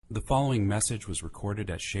The following message was recorded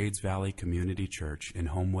at Shades Valley Community Church in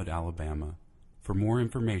Homewood, Alabama. For more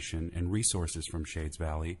information and resources from Shades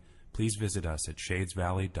Valley, please visit us at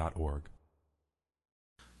shadesvalley.org.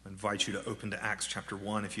 I invite you to open to Acts chapter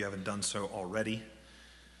 1 if you haven't done so already.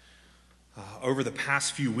 Over the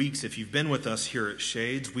past few weeks, if you've been with us here at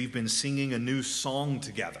Shades, we've been singing a new song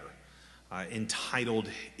together entitled,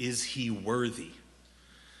 Is He Worthy?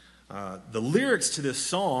 The lyrics to this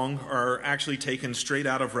song are actually taken straight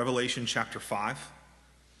out of Revelation chapter 5.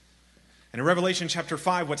 And in Revelation chapter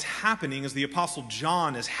 5, what's happening is the Apostle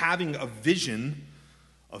John is having a vision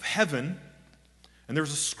of heaven, and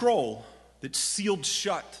there's a scroll that's sealed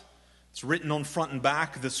shut. It's written on front and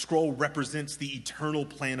back. The scroll represents the eternal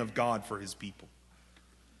plan of God for his people.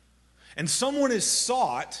 And someone is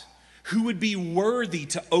sought who would be worthy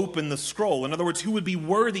to open the scroll. In other words, who would be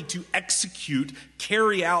worthy to execute,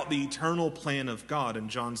 carry out the eternal plan of God. And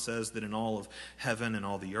John says that in all of heaven and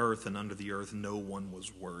all the earth and under the earth, no one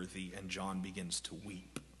was worthy. And John begins to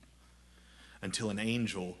weep until an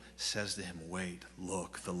angel says to him, wait,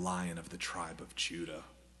 look, the Lion of the tribe of Judah.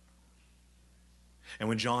 And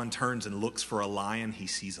when John turns and looks for a lion, he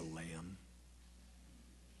sees a lamb.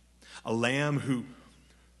 A lamb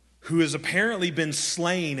who has apparently been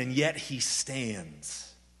slain, and yet he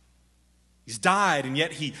stands. He's died, and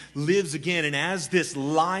yet he lives again. And as this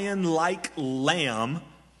lion-like lamb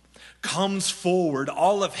comes forward,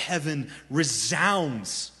 all of heaven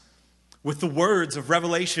resounds with the words of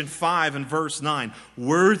Revelation 5 and verse 9.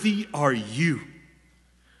 Worthy are you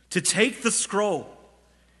to take the scroll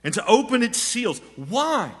and to open its seals.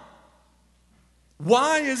 Why?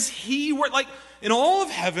 Why is he worthy? Like in all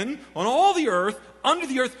of heaven, on all the earth, under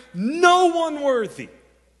the earth, no one worthy.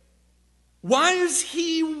 Why is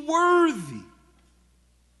he worthy?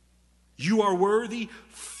 You are worthy,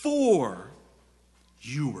 for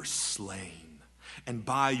you were slain, and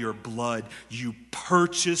by your blood you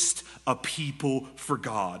purchased a people for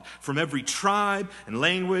God from every tribe and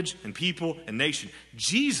language and people and nation.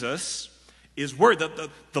 Jesus is worthy.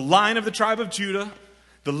 The Lion of the tribe of Judah,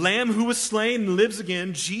 the Lamb who was slain and lives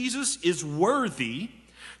again, Jesus is worthy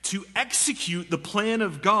to execute the plan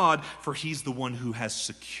of God, for he's the one who has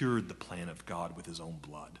secured the plan of God with his own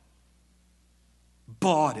blood.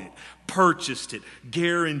 Bought it, purchased it,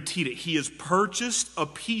 guaranteed it. He has purchased a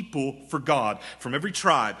people for God from every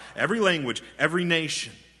tribe, every language, every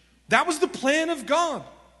nation. That was the plan of God.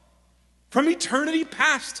 From eternity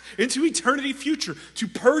past into eternity future, to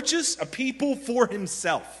purchase a people for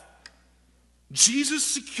himself. Jesus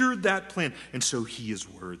secured that plan, and so he is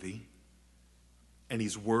worthy. And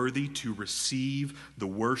he's worthy to receive the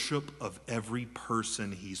worship of every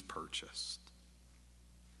person he's purchased.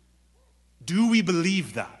 Do we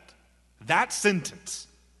believe that? That sentence,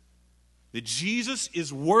 that Jesus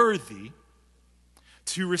is worthy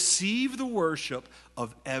to receive the worship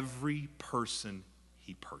of every person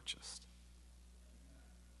he purchased.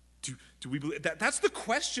 Do we believe that? That's the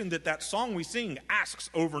question that song we sing asks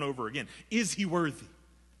over and over again. Is he worthy?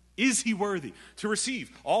 Is he worthy to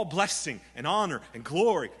receive all blessing and honor and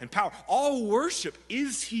glory and power, all worship?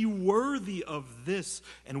 Is he worthy of this?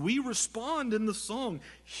 And we respond in the song,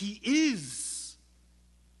 he is.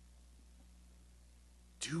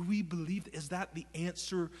 Do we believe? Is that the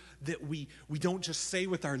answer that we don't just say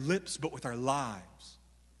with our lips, but with our lives?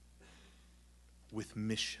 With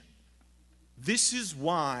mission. This is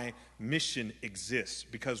why mission exists,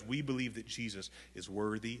 because we believe that Jesus is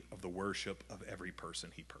worthy of the worship of every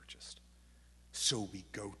person he purchased. So we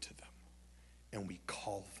go to them and we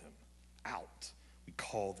call them out. We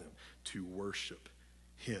call them to worship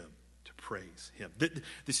him, to praise him.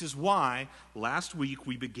 This is why last week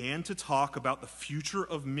we began to talk about the future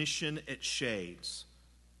of mission at Shades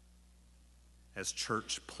as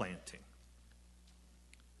church planting.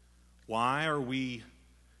 Why are we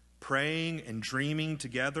praying and dreaming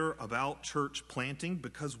together about church planting?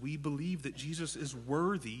 Because we believe that Jesus is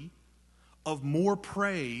worthy of more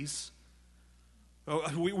praise.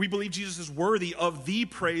 We believe Jesus is worthy of the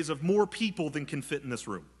praise of more people than can fit in this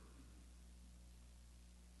room.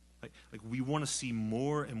 Like we want to see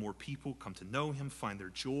more and more people come to know him, find their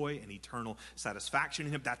joy and eternal satisfaction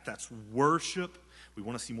in him. That's worship. We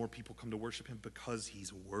want to see more people come to worship him because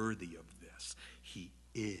he's worthy of this. He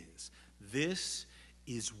is. This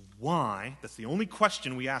is why, that's the only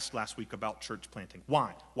question we asked last week about church planting.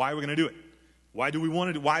 Why? Why are we going to do it? Why do we want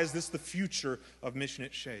to do it? Why is this the future of mission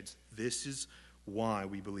at Shades? This is why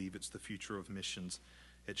we believe it's the future of missions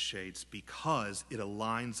at Shades, because it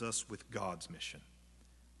aligns us with God's mission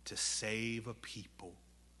to save a people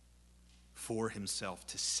for himself,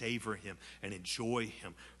 to savor him and enjoy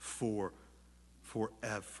him for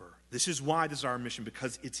forever. This is why this is our mission,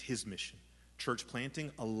 because it's his mission. Church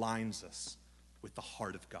planting aligns us with the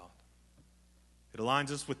heart of God. It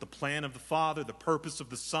aligns us with the plan of the Father, the purpose of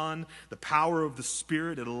the Son, the power of the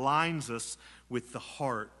Spirit. It aligns us with the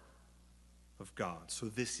heart of God. So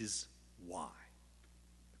this is why.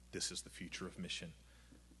 This is the future of mission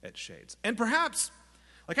at Shades. And perhaps,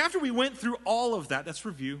 like after we went through all of that, that's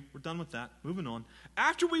review. We're done with that. Moving on.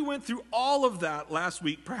 After we went through all of that last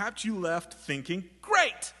week, perhaps you left thinking,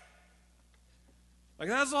 great. Like,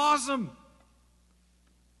 that's awesome.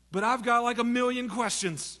 But I've got like a million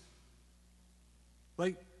questions.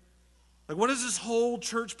 Like what does this whole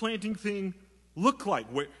church planting thing look like?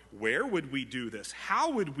 Where would we do this? How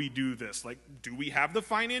would we do this? Like, do we have the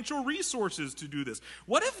financial resources to do this?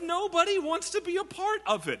 What if nobody wants to be a part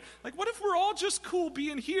of it? Like, what if we're all just cool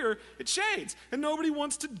being here at Shades and nobody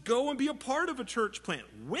wants to go and be a part of a church plant?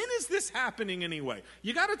 When is this happening anyway?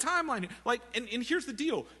 You got a timeline. Like, and here's the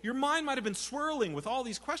deal. Your mind might have been swirling with all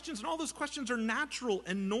these questions, and all those questions are natural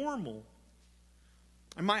and normal.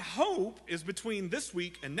 And my hope is between this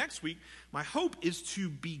week and next week, my hope is to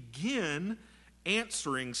begin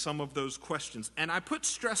answering some of those questions. And I put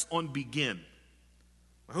stress on begin.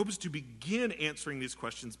 My hope is to begin answering these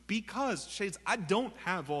questions because, Shades, I don't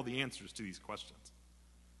have all the answers to these questions.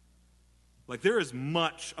 Like, there is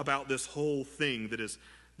much about this whole thing that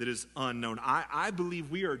is unknown. I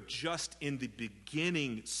believe we are just in the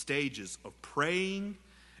beginning stages of praying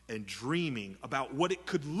and dreaming about what it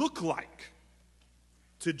could look like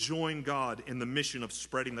to join God in the mission of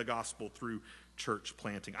spreading the gospel through church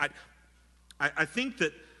planting. I think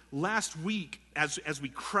that last week, as we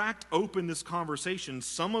cracked open this conversation,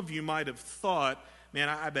 some of you might have thought, man,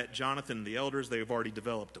 I bet Jonathan and the elders, they have already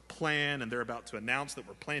developed a plan, and they're about to announce that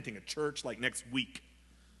we're planting a church like next week.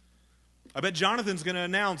 I bet Jonathan's going to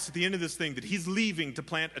announce at the end of this thing that he's leaving to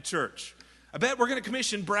plant a church. I bet we're going to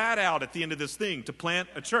commission Brad out at the end of this thing to plant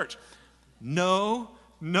a church. No.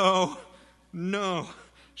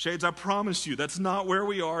 Shades, I promise you, that's not where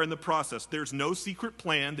we are in the process. There's no secret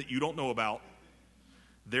plan that you don't know about.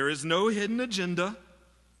 There is no hidden agenda.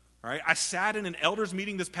 All right? I sat in an elders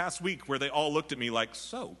meeting this past week where they all looked at me like,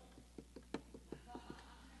 so,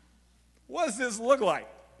 what does this look like?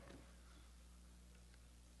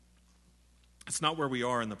 It's not where we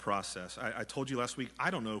are in the process. I told you last week, I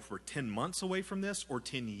don't know if we're 10 months away from this or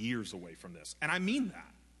 10 years away from this. And I mean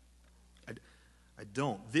that. I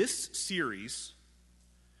don't. This series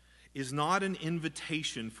is not an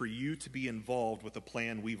invitation for you to be involved with a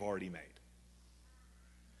plan we've already made.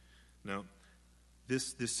 No,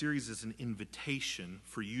 this series is an invitation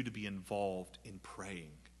for you to be involved in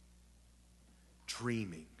praying,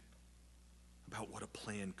 dreaming about what a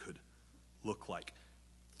plan could look like.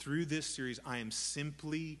 Through this series, I am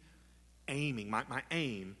simply aiming, my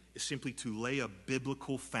aim is simply to lay a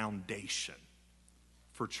biblical foundation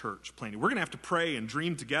for church planting. We're going to have to pray and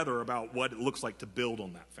dream together about what it looks like to build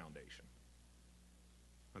on that foundation.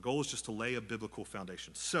 My goal is just to lay a biblical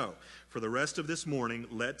foundation. So, for the rest of this morning,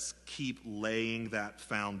 let's keep laying that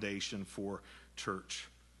foundation for church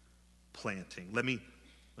planting. Let me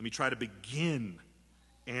try to begin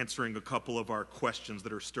answering a couple of our questions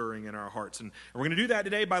that are stirring in our hearts. And we're going to do that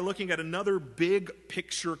today by looking at another big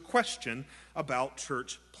picture question about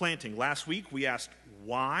church planting. Last week, we asked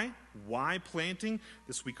why? Why planting?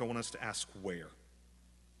 This week, I want us to ask where.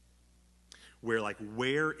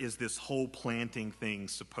 Where is this whole planting thing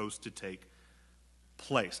supposed to take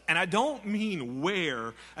place? And I don't mean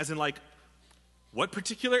where as in what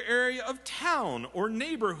particular area of town or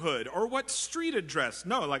neighborhood or what street address.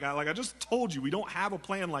 No, like I just told you, we don't have a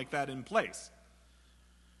plan like that in place.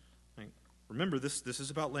 Remember, this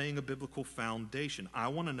is about laying a biblical foundation. I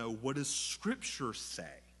want to know, what does Scripture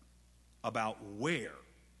say about where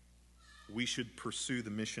we should pursue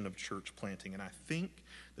the mission of church planting? And I think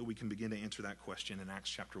that we can begin to answer that question in Acts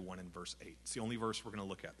chapter 1 and verse 8. It's the only verse we're going to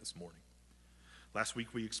look at this morning. Last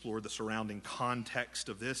week we explored the surrounding context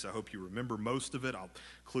of this. I hope you remember most of it. I'll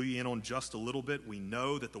clue you in on just a little bit. We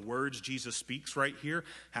know that the words Jesus speaks right here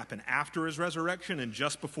happen after his resurrection and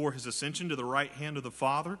just before his ascension to the right hand of the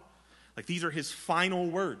Father. These are his final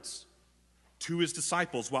words to his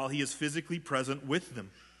disciples while he is physically present with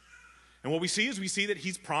them. And what we see that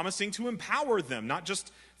he's promising to empower them, not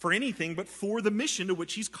just for anything, but for the mission to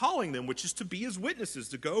which he's calling them, which is to be his witnesses,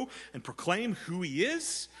 to go and proclaim who he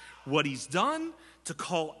is, what he's done, to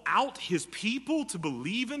call out his people to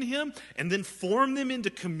believe in him, and then form them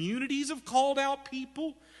into communities of called out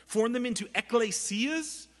people, form them into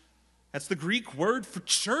ecclesias. That's the Greek word for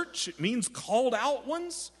church. It means called out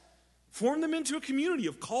ones. Form them into a community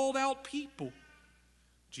of called out people.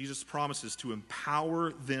 Jesus promises to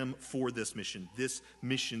empower them for this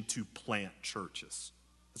mission to plant churches.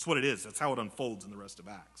 That's what it is. That's how it unfolds in the rest of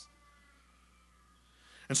Acts.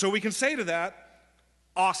 And so we can say to that,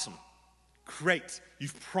 awesome, great.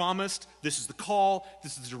 You've promised, this is the call,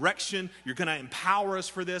 this is the direction, you're going to empower us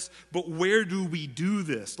for this, but where do we do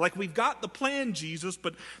this? Like, we've got the plan, Jesus,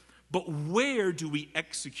 but where do we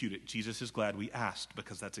execute it? Jesus is glad we asked,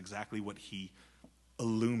 because that's exactly what he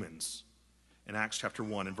illumines in Acts chapter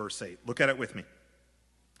 1 and verse 8. Look at it with me.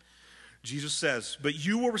 Jesus says, "But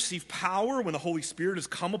you will receive power when the Holy Spirit has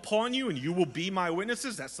come upon you, and you will be my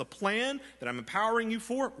witnesses." That's the plan that I'm empowering you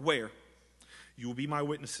for. Where? You will be my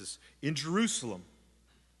witnesses in Jerusalem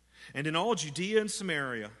and in all Judea and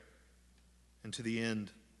Samaria and to the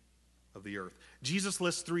end of the earth. Jesus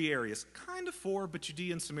lists 3 areas, kind of 4, but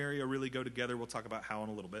Judea and Samaria really go together. We'll talk about how in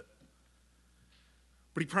a little bit.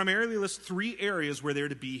 But he primarily lists 3 areas where they're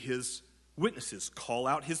to be his witnesses, call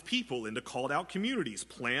out his people into called out communities,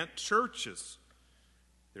 plant churches.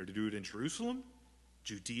 They're to do it in Jerusalem,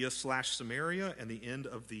 Judea/Samaria, and the end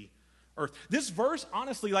of the earth. This verse,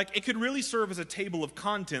 honestly, it could really serve as a table of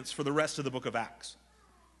contents for the rest of the book of Acts.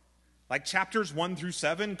 Chapters 1 through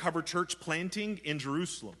 7 cover church planting in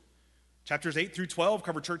Jerusalem. Chapters 8 through 12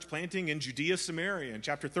 cover church planting in Judea, Samaria. And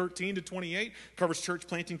chapter 13 to 28 covers church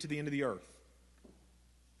planting to the end of the earth.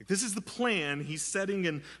 This is the plan he's setting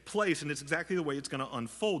in place, and it's exactly the way it's going to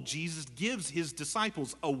unfold. Jesus gives his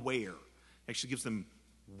disciples a where. He actually gives them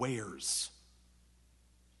wheres.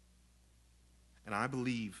 And I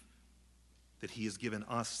believe that he has given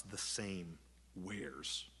us the same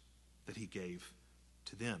wheres that he gave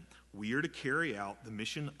to them. We are to carry out the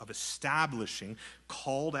mission of establishing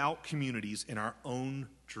called out communities in our own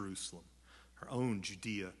Jerusalem, our own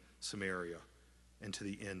Judea, Samaria, and to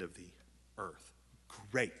the end of the earth.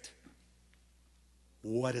 Great.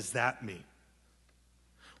 What does that mean?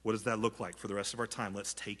 What does that look like? For the rest of our time,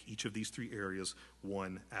 let's take each of these 3 areas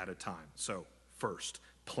one at a time. So, first,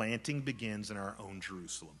 planting begins in our own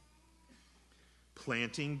Jerusalem.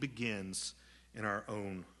 Planting begins in our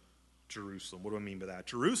own Jerusalem. What do I mean by that?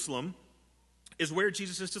 Jerusalem is where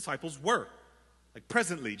Jesus' disciples were.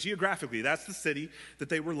 Presently, geographically, that's the city that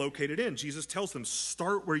they were located in. Jesus tells them,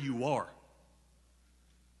 start where you are.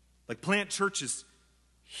 Plant churches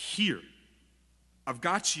here. I've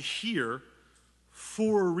got you here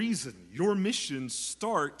for a reason. Your mission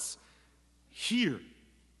starts here.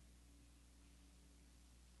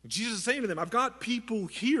 Jesus is saying to them, I've got people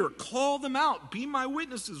here. Call them out. Be my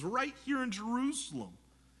witnesses right here in Jerusalem.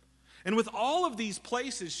 And with all of these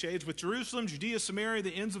places, Shades, with Jerusalem, Judea, Samaria,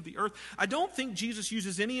 the ends of the earth, I don't think Jesus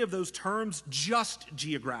uses any of those terms just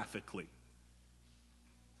geographically.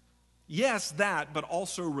 Yes, that, but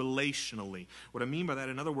also relationally. What I mean by that,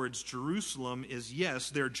 in other words, Jerusalem is, yes,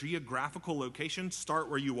 their geographical location. Start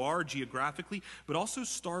where you are geographically, but also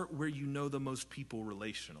start where you know the most people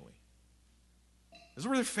relationally. This is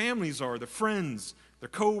where their families are, their friends, their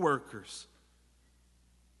co-workers.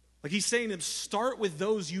 He's saying to them, start with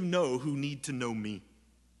those you know who need to know me.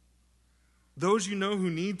 Those you know who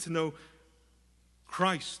need to know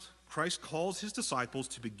Christ. Christ calls his disciples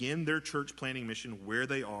to begin their church planting mission where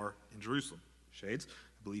they are in Jerusalem. Shades,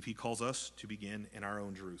 I believe he calls us to begin in our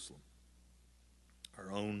own Jerusalem,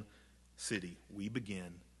 our own city. We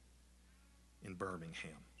begin in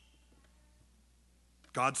Birmingham.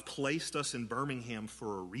 God's placed us in Birmingham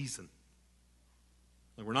for a reason.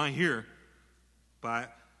 We're not here by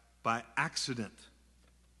accident.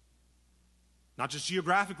 Not just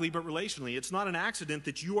geographically, but relationally. It's not an accident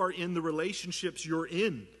that you are in the relationships you're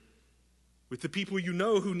in with the people you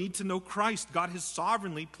know who need to know Christ. God has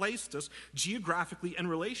sovereignly placed us geographically and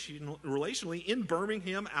relationally in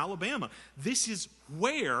Birmingham, Alabama. This is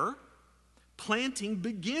where planting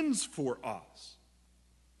begins for us.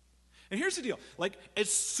 And here's the deal.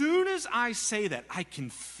 As soon as I say that, I can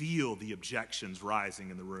feel the objections rising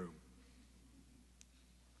in the room.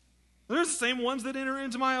 They're the same ones that enter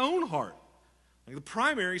into my own heart. The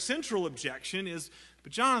primary central objection is,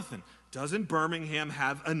 but Jonathan, doesn't Birmingham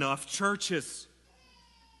have enough churches?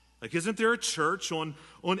 Isn't there a church on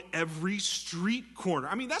every street corner?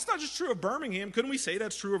 I mean, that's not just true of Birmingham. Couldn't we say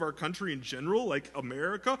that's true of our country in general,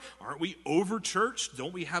 America? Aren't we over-churched?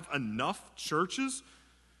 Don't we have enough churches?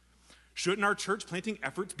 Shouldn't our church planting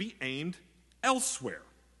efforts be aimed elsewhere?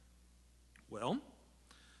 Well,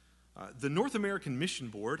 the North American Mission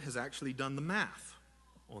Board has actually done the math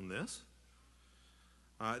on this.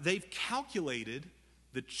 They've calculated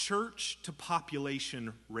the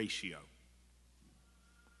church-to-population ratio.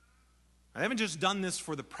 They haven't just done this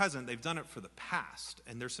for the present, they've done it for the past,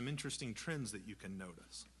 and there's some interesting trends that you can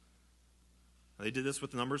notice. They did this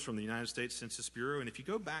with numbers from the United States Census Bureau, and if you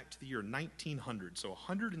go back to the year 1900, so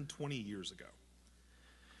 120 years ago,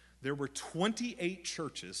 there were 28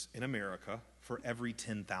 churches in America for every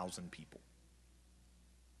 10,000 people.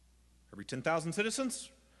 Every 10,000 citizens,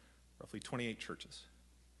 roughly 28 churches.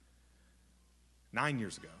 9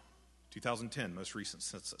 years ago, 2010, most recent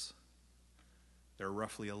census, there are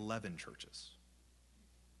roughly 11 churches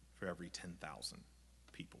for every 10,000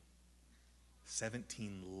 people.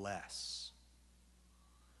 17 less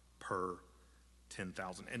per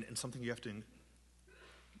 10,000. And something you have to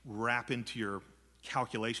wrap into your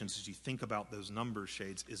calculations as you think about those numbers,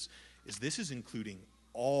 Shades, is this is including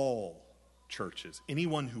all churches,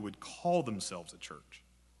 anyone who would call themselves a church.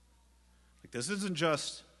 Like, this isn't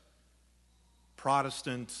just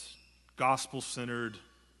Protestant, gospel-centered,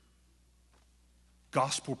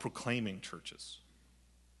 gospel-proclaiming churches.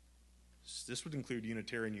 This would include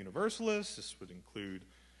Unitarian Universalists. This would include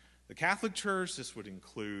the Catholic Church. This would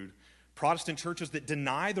include Protestant churches that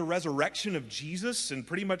deny the resurrection of Jesus and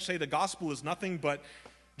pretty much say the gospel is nothing but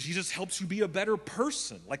Jesus helps you be a better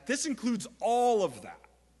person. Like, this includes all of that.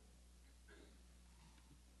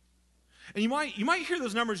 And you might hear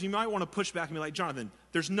those numbers, you might want to push back and be like, Jonathan,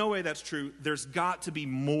 there's no way that's true. There's got to be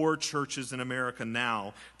more churches in America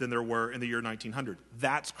now than there were in the year 1900.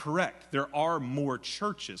 That's correct. There are more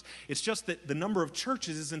churches. It's just that the number of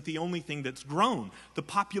churches isn't the only thing that's grown. The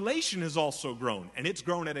population has also grown, and it's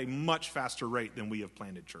grown at a much faster rate than we have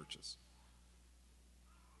planted churches.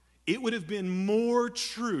 It would have been more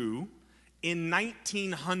true in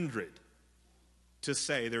 1900 to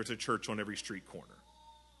say there's a church on every street corner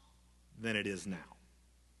than it is now.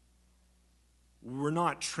 We're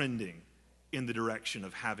not trending in the direction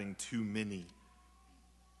of having too many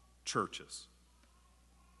churches.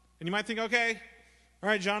 And you might think, okay, all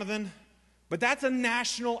right, Jonathan, but that's a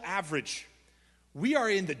national average. We are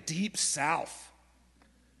in the deep South.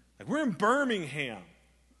 Like, we're in Birmingham.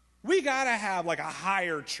 We got to have like a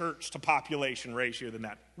higher church to population ratio than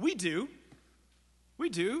that. We do,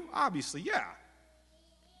 obviously, yeah.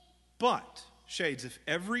 But Shades, if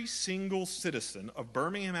every single citizen of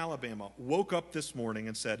Birmingham, Alabama woke up this morning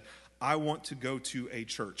and said, I want to go to a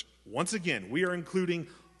church. Once again, we are including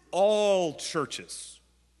all churches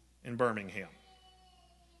in Birmingham.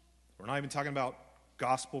 We're not even talking about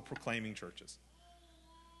gospel-proclaiming churches.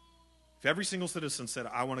 If every single citizen said,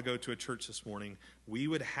 I want to go to a church this morning, we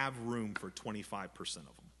would have room for 25% of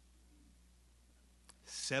them.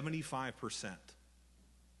 75%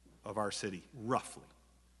 of our city, roughly,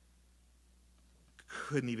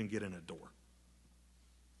 couldn't even get in a door.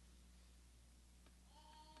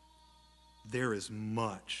 There is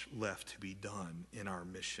much left to be done in our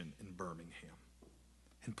mission in Birmingham.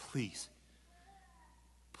 And please,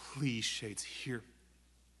 Shades, hear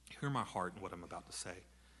my heart in what I'm about to say.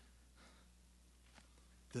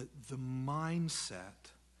 The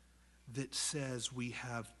mindset that says we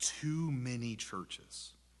have too many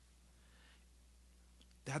churches,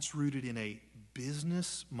 that's rooted in a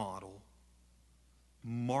business model,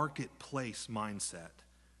 marketplace mindset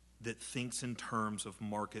that thinks in terms of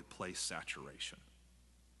marketplace saturation.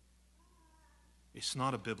 It's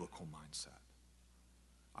not a biblical mindset.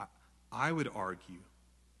 I would argue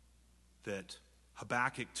that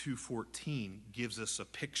Habakkuk 2:14 gives us a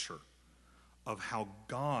picture of how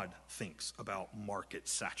God thinks about market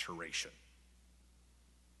saturation.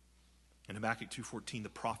 In Habakkuk 2:14, the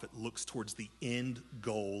prophet looks towards the end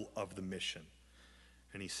goal of the mission.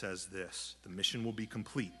 And he says this, the mission will be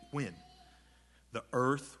complete. When? The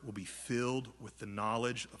earth will be filled with the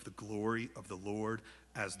knowledge of the glory of the Lord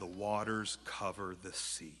as the waters cover the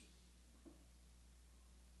sea.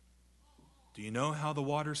 Do you know how the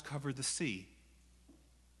waters cover the sea?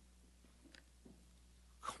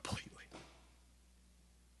 Completely.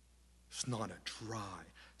 There's not a dry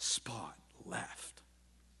spot left.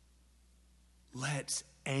 Let's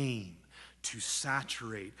aim to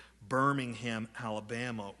saturate Birmingham,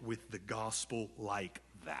 Alabama with the gospel like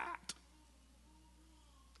that.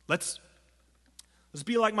 Let's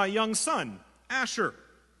be like my young son, Asher,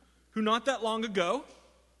 who not that long ago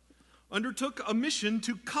undertook a mission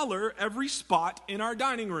to color every spot in our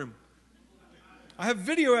dining room. I have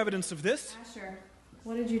video evidence of this. Asher,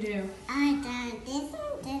 what did you do? I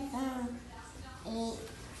done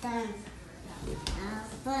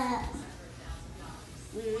but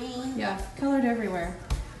Yeah, colored everywhere.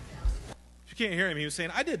 If you can't hear him, he was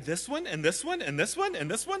saying, I did this one, and this one, and this one,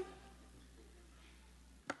 and this one.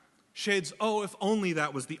 Shades, oh, if only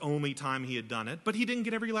that was the only time he had done it, but he didn't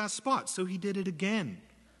get every last spot, so he did it again.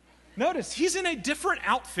 Notice, he's in a different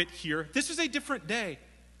outfit here. This is a different day.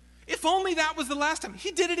 If only that was the last time.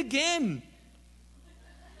 He did it again.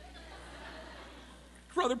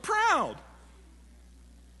 rather proud.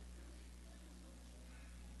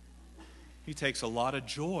 He takes a lot of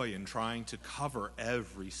joy in trying to cover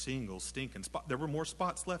every single stinking spot. There were more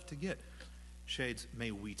spots left to get. Shades,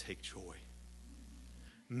 may we take joy.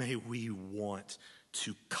 May we want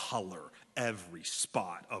to color every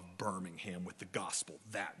spot of Birmingham with the gospel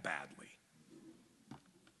that badly.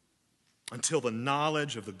 Until the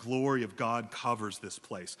knowledge of the glory of God covers this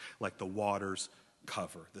place like the waters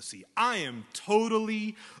cover the sea. I am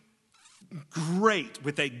totally great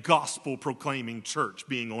with a gospel-proclaiming church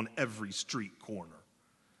being on every street corner.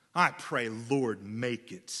 I pray, Lord,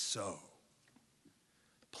 make it so.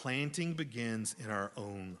 Planting begins in our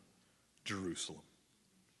own Jerusalem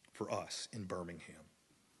for us in Birmingham.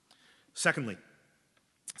 Secondly,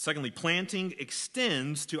 planting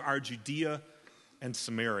extends to our Judea and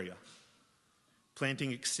Samaria.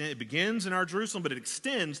 It begins in our Jerusalem, but it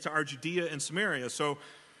extends to our Judea and Samaria. So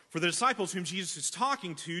for the disciples whom Jesus is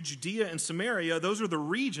talking to, Judea and Samaria, those are the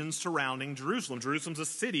regions surrounding Jerusalem. Jerusalem's a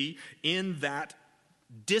city in that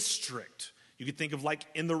district. You could think of like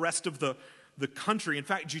in the rest of the country. In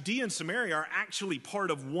fact, Judea and Samaria are actually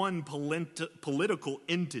part of one political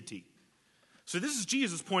entity. So this is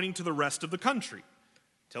Jesus pointing to the rest of the country.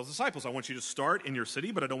 He tells the disciples, I want you to start in your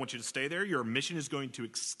city, but I don't want you to stay there. Your mission is going to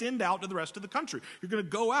extend out to the rest of the country. You're going to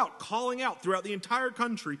go out, calling out throughout the entire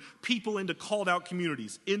country, people into called out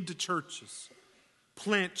communities, into churches.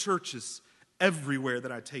 Plant churches everywhere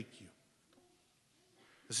that I take you.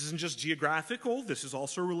 This isn't just geographical, this is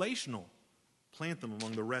also relational. Plant them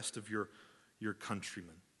among the rest of your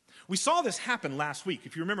countrymen. We saw this happen last week.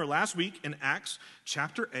 If you remember last week in Acts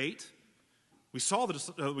chapter 8, the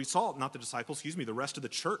rest of the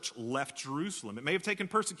church left Jerusalem. It may have taken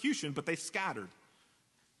persecution, but they scattered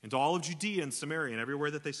into all of Judea and Samaria. And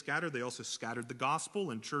everywhere that they scattered, they also scattered the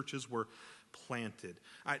gospel, and churches were planted.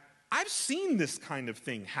 I've seen this kind of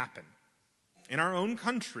thing happen in our own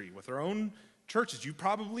country with our own churches. You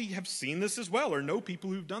probably have seen this as well, or know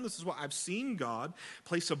people who've done this as well. I've seen God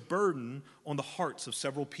place a burden on the hearts of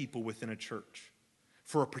several people within a church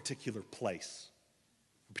for a particular place,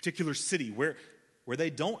 a particular city where they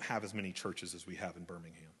don't have as many churches as we have in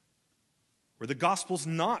Birmingham, where the gospel's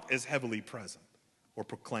not as heavily present or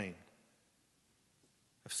proclaimed.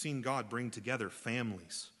 I've seen God bring together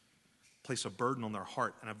families, place a burden on their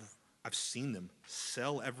heart, and I've seen them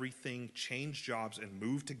sell everything, change jobs, and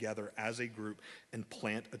move together as a group and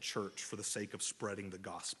plant a church for the sake of spreading the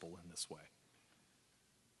gospel in this way.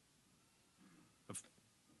 I've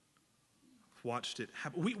watched it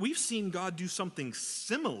happen. We've seen God do something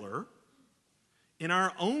similar in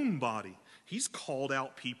our own body. He's called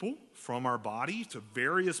out people from our body to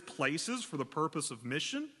various places for the purpose of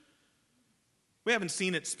mission. We haven't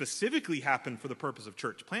seen it specifically happen for the purpose of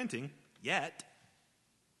church planting yet.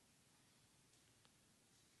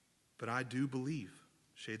 But I do believe,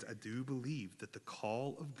 Shades, I do believe that the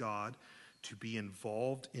call of God to be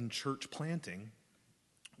involved in church planting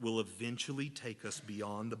will eventually take us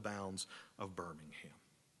beyond the bounds of Birmingham.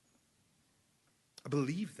 I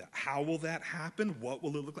believe that. How will that happen? What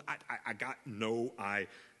will it look like? I got no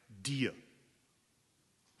idea.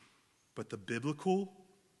 But the biblical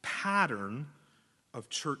pattern of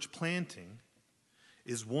church planting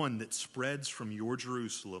is one that spreads from your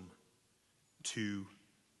Jerusalem to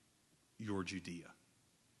your Judea.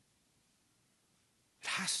 It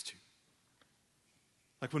has to.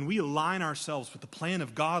 Like when we align ourselves with the plan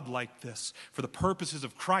of God like this for the purposes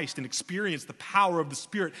of Christ and experience the power of the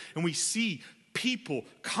Spirit, and we see people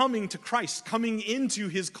coming to Christ, coming into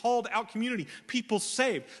his called out community, people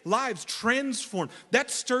saved, lives transformed,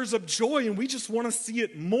 that stirs up joy, and we just want to see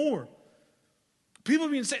it more. People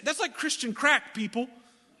being saved, that's like Christian crack, people.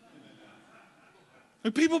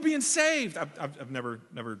 Like people being saved. I've never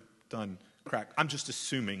done crack. I'm just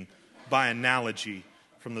assuming by analogy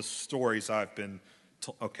from the stories I've been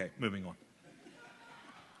told. Okay, moving on.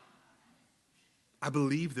 I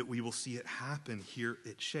believe that we will see it happen here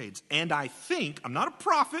at Shades. And I think, I'm not a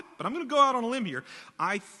prophet, but I'm going to go out on a limb here.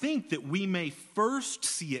 I think that we may first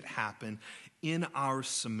see it happen in our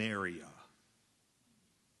Samaria.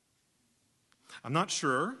 I'm not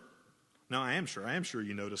sure. No, I am sure. I am sure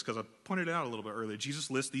you noticed because I pointed it out a little bit earlier.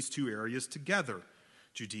 Jesus lists these two areas together,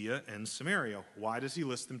 Judea and Samaria. Why does he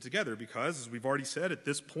list them together? Because, as we've already said at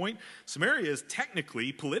this point, Samaria is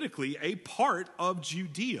technically, politically, a part of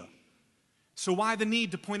Judea. So why the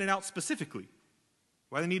need to point it out specifically?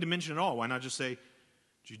 Why the need to mention it all? Why not just say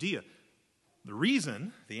Judea? The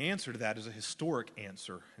reason, the answer to that is a historic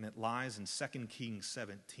answer, and it lies in 2 Kings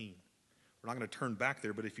 17. We're not going to turn back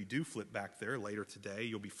there, but if you do flip back there later today,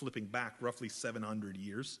 you'll be flipping back roughly 700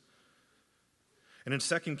 years. And in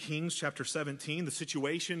 2 Kings chapter 17, the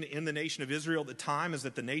situation in the nation of Israel at the time is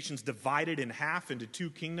that the nation's divided in half into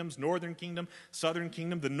two kingdoms, northern kingdom, southern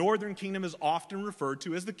kingdom. The northern kingdom is often referred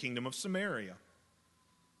to as the kingdom of Samaria.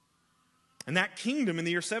 And that kingdom in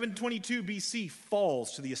the year 722 BC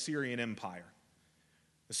falls to the Assyrian Empire.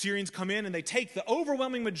 The Assyrians come in and they take the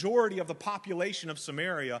overwhelming majority of the population of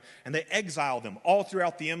Samaria and they exile them all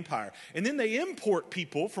throughout the empire. And then they import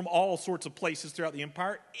people from all sorts of places throughout the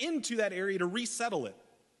empire into that area to resettle it.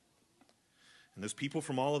 And those people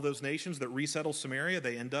from all of those nations that resettle Samaria,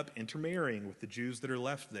 they end up intermarrying with the Jews that are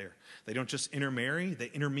left there. They don't just intermarry,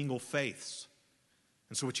 they intermingle faiths.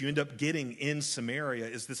 And so what you end up getting in Samaria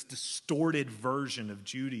is this distorted version of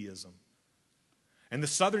Judaism. And the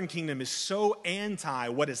southern kingdom is so anti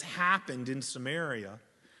what has happened in Samaria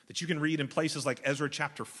that you can read in places like Ezra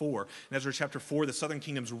chapter 4. In Ezra chapter 4, the southern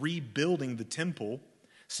kingdom's rebuilding the temple.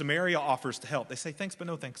 Samaria offers to help. They say, thanks, but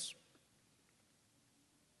no thanks.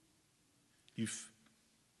 You've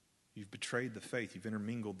betrayed the faith. You've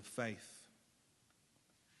intermingled the faith.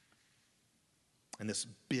 And this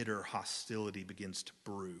bitter hostility begins to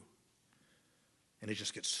brew. And it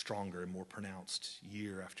just gets stronger and more pronounced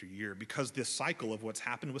year after year because this cycle of what's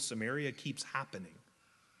happened with Samaria keeps happening.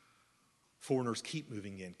 Foreigners keep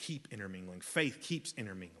moving in, keep intermingling. Faith keeps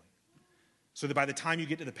intermingling. So that by the time you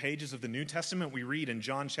get to the pages of the New Testament, we read in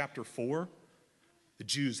John chapter 4, the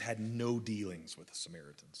Jews had no dealings with the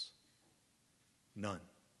Samaritans. None.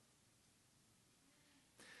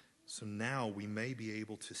 So now we may be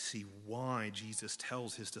able to see why Jesus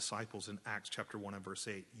tells his disciples in Acts chapter 1 and verse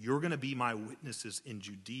 8, you're going to be my witnesses in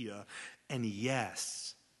Judea, and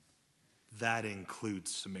yes, that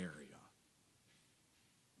includes Samaria.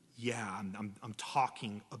 Yeah, I'm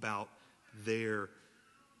talking about there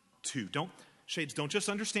too. Shades, don't just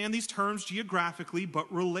understand these terms geographically, but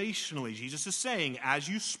relationally. Jesus is saying, as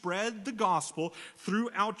you spread the gospel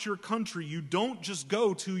throughout your country, you don't just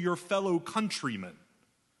go to your fellow countrymen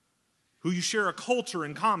who you share a culture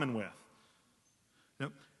in common with.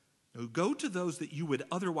 No, go to those that you would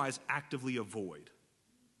otherwise actively avoid,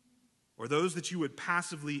 or those that you would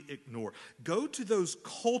passively ignore. Go to those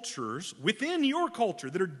cultures within your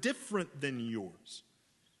culture that are different than yours.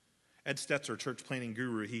 Ed Stetzer, church planning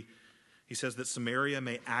guru, he says that Samaria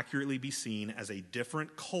may accurately be seen as a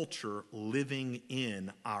different culture living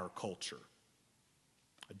in our culture.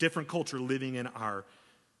 A different culture living in our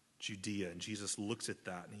Judea. And Jesus looks at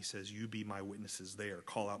that and he says, you be my witnesses there.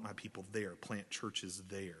 Call out my people there. Plant churches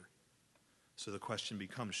there. So the question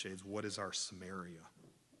becomes, Shades, what is our Samaria?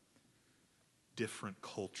 Different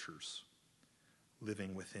cultures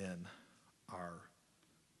living within our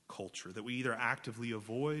culture that we either actively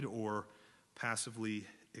avoid or passively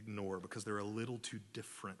ignore because they're a little too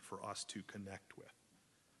different for us to connect with.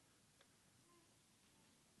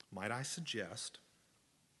 Might I suggest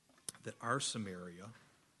that our Samaria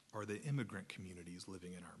are the immigrant communities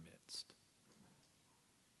living in our midst.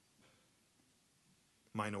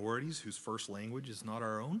 Minorities whose first language is not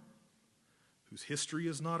our own, whose history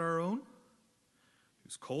is not our own,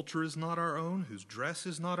 whose culture is not our own, whose dress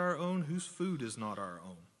is not our own, whose food is not our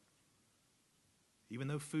own. Even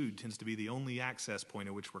though food tends to be the only access point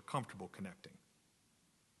at which we're comfortable connecting.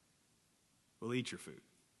 We'll eat your food.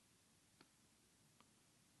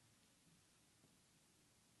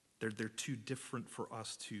 They're too different for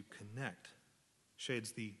us to connect.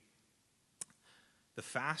 Shades, the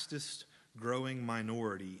fastest growing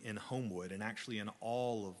minority in Homewood and actually in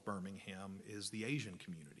all of Birmingham is the Asian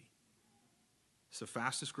community. It's the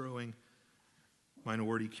fastest growing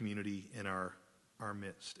minority community in our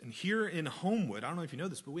midst. And here in Homewood, I don't know if you know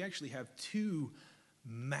this, but we actually have two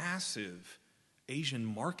massive Asian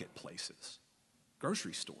marketplaces.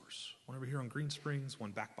 Grocery stores, one over here on Green Springs,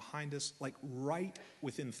 one back behind us, like right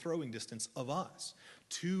within throwing distance of us.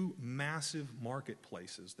 Two massive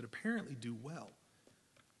marketplaces that apparently do well.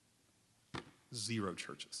 0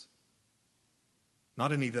 churches.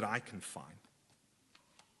 Not any that I can find.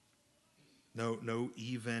 No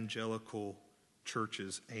evangelical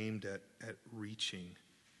churches aimed at reaching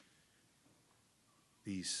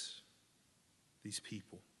these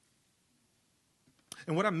people.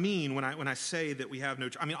 And what I mean when I say that we have no,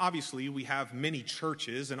 obviously we have many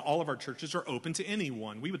churches and all of our churches are open to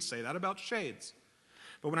anyone. We would say that about Shades.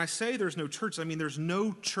 But when I say there's no church, I mean there's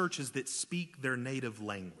no churches that speak their native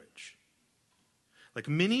language. Like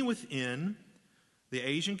many within the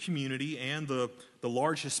Asian community and the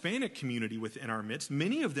large Hispanic community within our midst,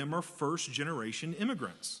 many of them are first-generation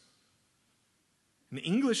immigrants. And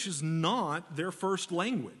English is not their first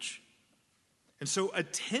language. And so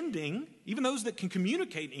attending, even those that can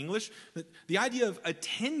communicate English, the idea of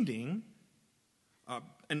attending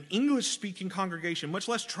an English-speaking congregation, much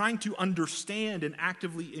less trying to understand and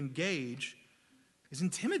actively engage, is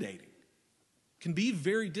intimidating. Can be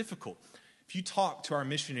very difficult. If you talk to our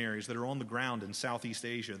missionaries that are on the ground in Southeast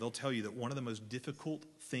Asia, they'll tell you that one of the most difficult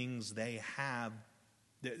things they've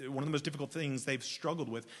struggled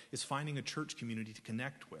with is finding a church community to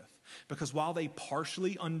connect with. Because while they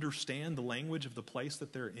partially understand the language of the place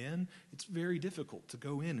that they're in, it's very difficult to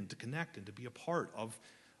go in and to connect and to be a part of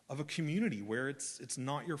a community where it's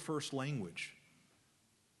not your first language.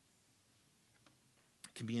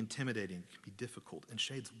 It can be intimidating, it can be difficult. And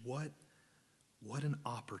Shades, what an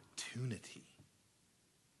opportunity.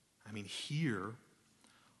 I mean, here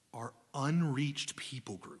are unreached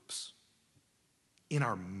people groups in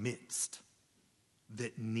our midst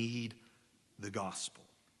that need the gospel.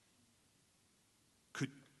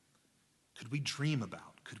 Could we dream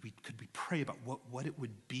about, could we pray about what it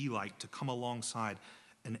would be like to come alongside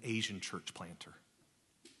an Asian church planter?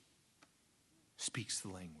 Speaks the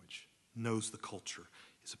language, knows the culture,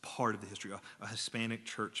 is a part of the history, a Hispanic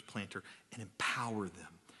church planter, and empower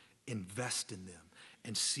them, invest in them,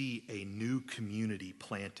 and see a new community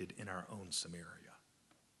planted in our own Samaria.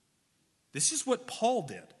 This is what Paul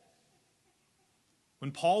did.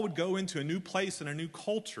 When Paul would go into a new place and a new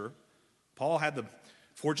culture, Paul had the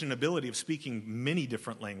fortunate ability of speaking many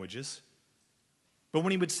different languages. But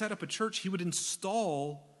when he would set up a church, he would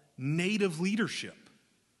install native leadership.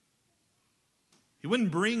 He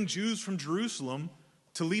wouldn't bring Jews from Jerusalem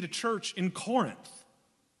to lead a church in Corinth.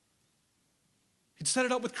 He'd set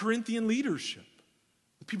it up with Corinthian leadership,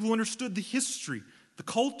 with people who understood the history, the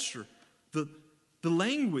culture, the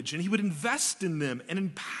language, and he would invest in them and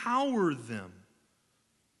empower them.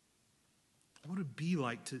 What would it be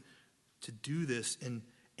like to do this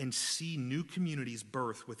and see new communities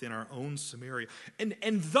birth within our own Samaria,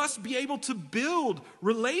 and thus be able to build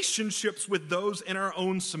relationships with those in our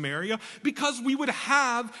own Samaria, because we would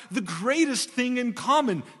have the greatest thing in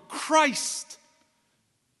common, Christ.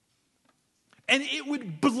 And it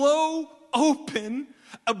would blow open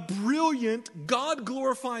a brilliant,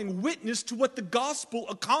 God-glorifying witness to what the gospel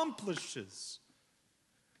accomplishes.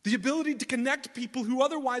 The ability to connect people who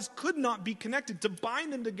otherwise could not be connected, to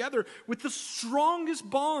bind them together with the strongest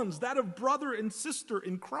bonds, that of brother and sister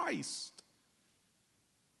in Christ.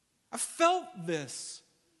 I've felt this.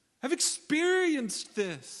 I've experienced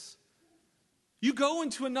this. You go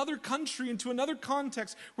into another country, into another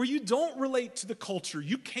context where you don't relate to the culture,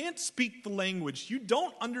 you can't speak the language, you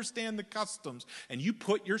don't understand the customs, and you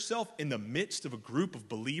put yourself in the midst of a group of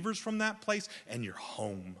believers from that place, and you're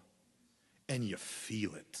home. And you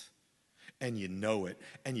feel it, and you know it,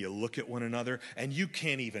 and you look at one another, and you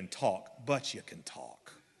can't even talk, but you can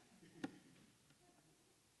talk.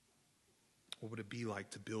 What would it be like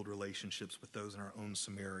to build relationships with those in our own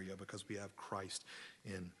Samaria because we have Christ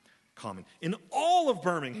in common? In all of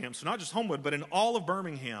Birmingham, so not just Homewood, but in all of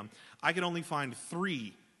Birmingham, I could only find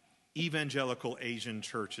 3 evangelical Asian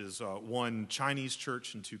churches, 1 Chinese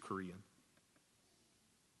church and 2 Korean.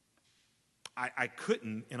 I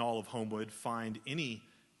couldn't, in all of Homewood, find any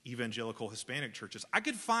evangelical Hispanic churches. I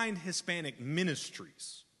could find Hispanic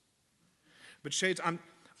ministries. But Shades,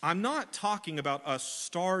 I'm not talking about us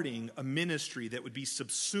starting a ministry that would be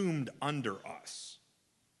subsumed under us.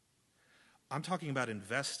 I'm talking about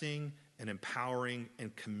investing and empowering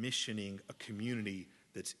and commissioning a community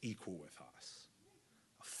that's equal with us.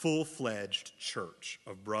 A full-fledged church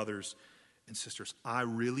of brothers and sisters. I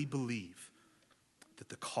really believe that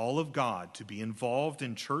the call of God to be involved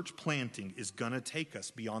in church planting is going to take us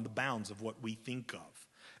beyond the bounds of what we think of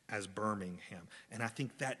as Birmingham. And I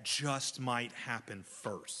think that just might happen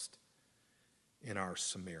first in our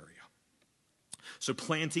Samaria. So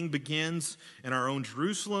planting begins in our own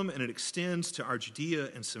Jerusalem, and it extends to our Judea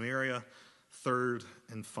and Samaria. Third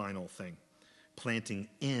and final thing, planting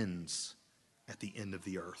ends at the end of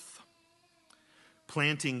the earth.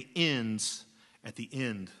 Planting ends at the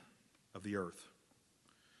end of the earth.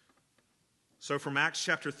 So from Acts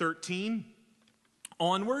chapter 13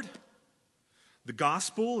 onward, the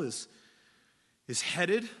gospel is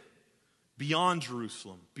headed beyond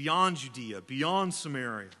Jerusalem, beyond Judea, beyond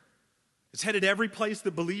Samaria. It's headed every place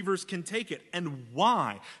that believers can take it. And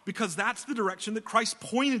why? Because that's the direction that Christ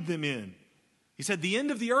pointed them in. He said, the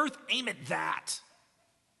end of the earth, aim at that.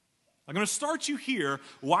 I'm going to start you here,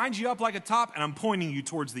 wind you up like a top, and I'm pointing you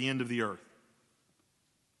towards the end of the earth.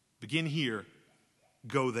 Begin here,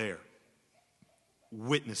 go there.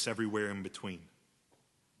 Witness everywhere in between.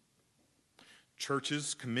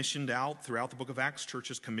 Churches commissioned out throughout the book of Acts,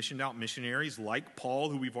 churches commissioned out missionaries like Paul,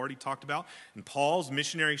 who we've already talked about. And Paul's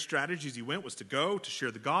missionary strategy as he went was to go, to share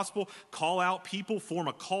the gospel, call out people, form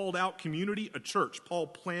a called out community, a church. Paul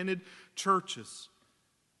planted churches.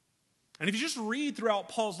 And if you just read throughout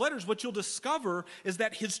Paul's letters, what you'll discover is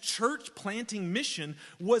that his church planting mission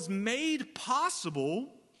was made possible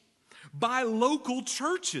by local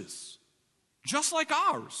churches, just like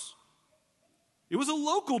ours. It was a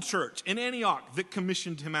local church in Antioch that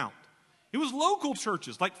commissioned him out. It was local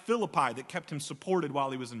churches like Philippi that kept him supported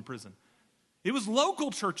while he was in prison. It was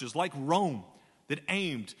local churches like Rome that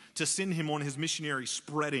aimed to send him on his missionary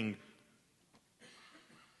spreading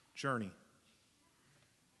journey.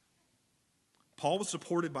 Paul was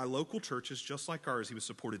supported by local churches just like ours. He was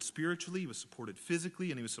supported spiritually, he was supported physically,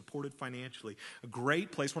 and he was supported financially. A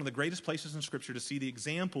great place, one of the greatest places in Scripture to see the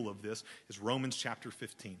example of this is Romans chapter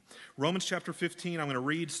 15. Romans chapter 15, I'm going to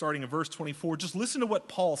read starting in verse 24. Just listen to what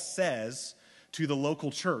Paul says to the local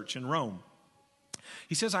church in Rome.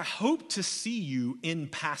 He says, I hope to see you in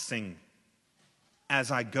passing as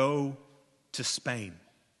I go to Spain,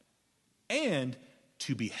 and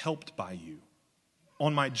to be helped by you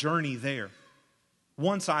on my journey there,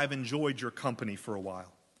 once I've enjoyed your company for a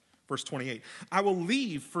while. Verse 28, I will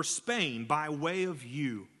leave for Spain by way of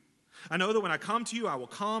you. I know that when I come to you, I will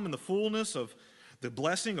come in the fullness of the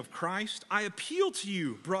blessing of Christ. I appeal to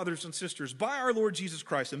you, brothers and sisters, by our Lord Jesus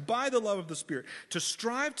Christ and by the love of the Spirit, to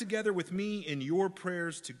strive together with me in your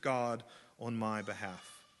prayers to God on my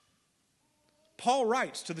behalf. Paul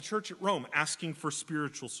writes to the church at Rome asking for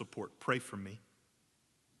spiritual support. Pray for me.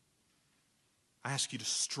 I ask you to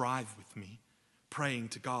strive with me, praying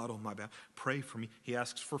to God on my behalf. Pray for me. He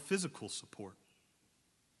asks for physical support.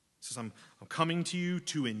 He says, I'm coming to you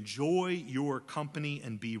to enjoy your company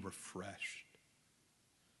and be refreshed.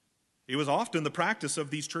 It was often the practice of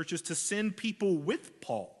these churches to send people with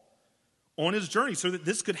Paul on his journey so that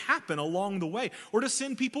this could happen along the way, or to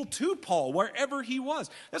send people to Paul wherever he was.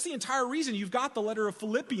 That's the entire reason you've got the letter of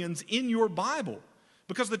Philippians in your Bible,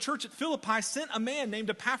 because the church at Philippi sent a man named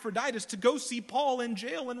Epaphroditus to go see Paul in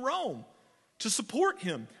jail in Rome, to support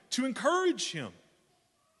him, to encourage him.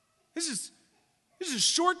 This is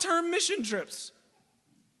short-term mission trips.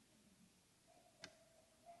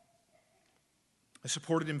 They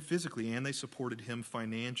supported him physically and they supported him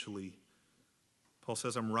financially. Paul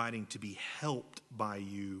says, I'm writing to be helped by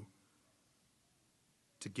you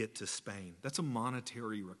to get to Spain. That's a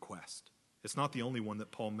monetary request. It's not the only one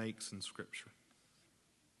that Paul makes in Scripture.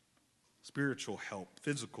 Spiritual help,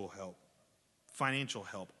 physical help, financial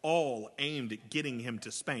help, all aimed at getting him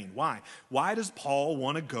to Spain. Why? Why does Paul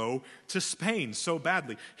want to go to Spain so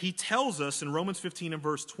badly? He tells us in Romans 15 and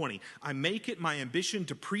verse 20, I make it my ambition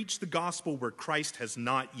to preach the gospel where Christ has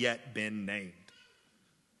not yet been named.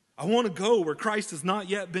 I want to go where Christ has not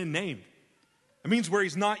yet been named. It means where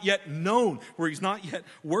he's not yet known, where he's not yet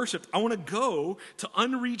worshiped. I want to go to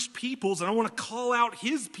unreached peoples and I want to call out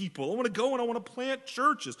his people. I want to go and I want to plant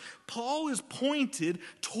churches. Paul is pointed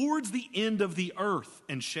towards the end of the earth,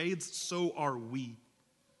 and shades, so are we.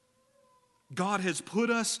 God has put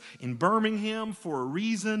us in Birmingham for a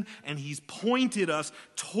reason, and he's pointed us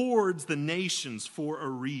towards the nations for a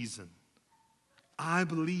reason. I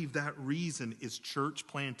believe that reason is church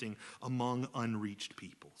planting among unreached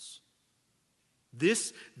peoples.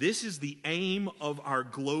 This is the aim of our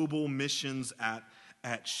global missions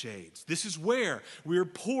at Shades. This is where we're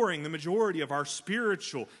pouring the majority of our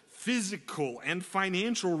spiritual, physical, and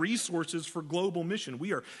financial resources for global mission.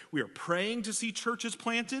 We are praying to see churches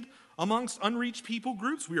planted amongst unreached people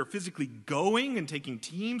groups. We are physically going and taking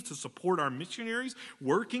teams to support our missionaries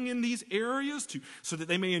working in these areas so that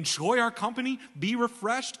they may enjoy our company, be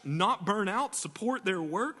refreshed, not burn out, support their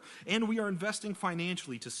work. And we are investing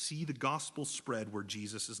financially to see the gospel spread where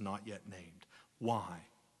Jesus is not yet named. Why?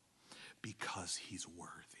 Because he's worthy.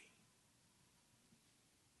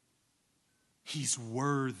 He's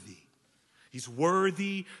worthy. He's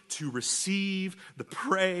worthy to receive the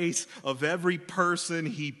praise of every person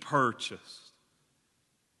he purchased.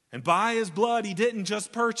 And by his blood, he didn't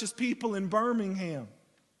just purchase people in Birmingham.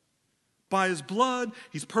 By his blood,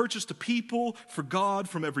 he's purchased a people for God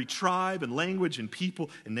from every tribe and language and people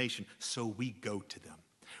and nation. So we go to them.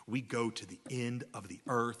 We go to the end of the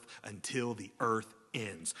earth until the earth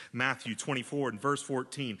ends. Matthew 24 and verse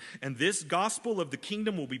 14. And this gospel of the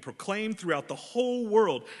kingdom will be proclaimed throughout the whole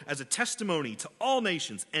world as a testimony to all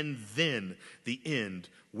nations, and then the end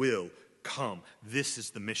will come. This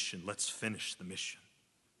is the mission. Let's finish the mission.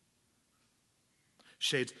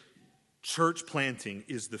 Shades, church planting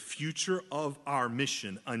is the future of our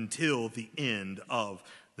mission until the end of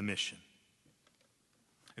the mission.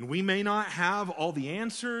 And we may not have all the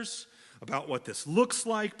answers about what this looks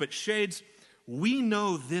like, but Shades, we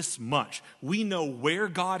know this much. We know where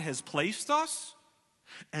God has placed us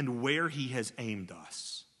and where he has aimed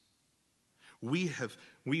us.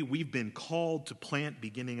 We've been called to plant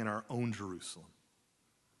beginning in our own Jerusalem,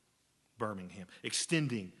 Birmingham,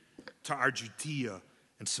 extending to our Judea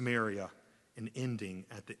and Samaria, and ending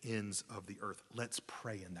at the ends of the earth. Let's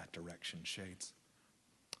pray in that direction, Shades.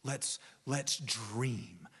 Let's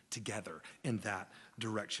dream together in that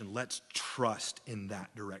direction. Let's trust in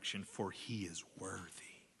that direction, for he is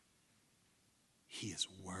worthy. He is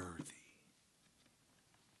worthy.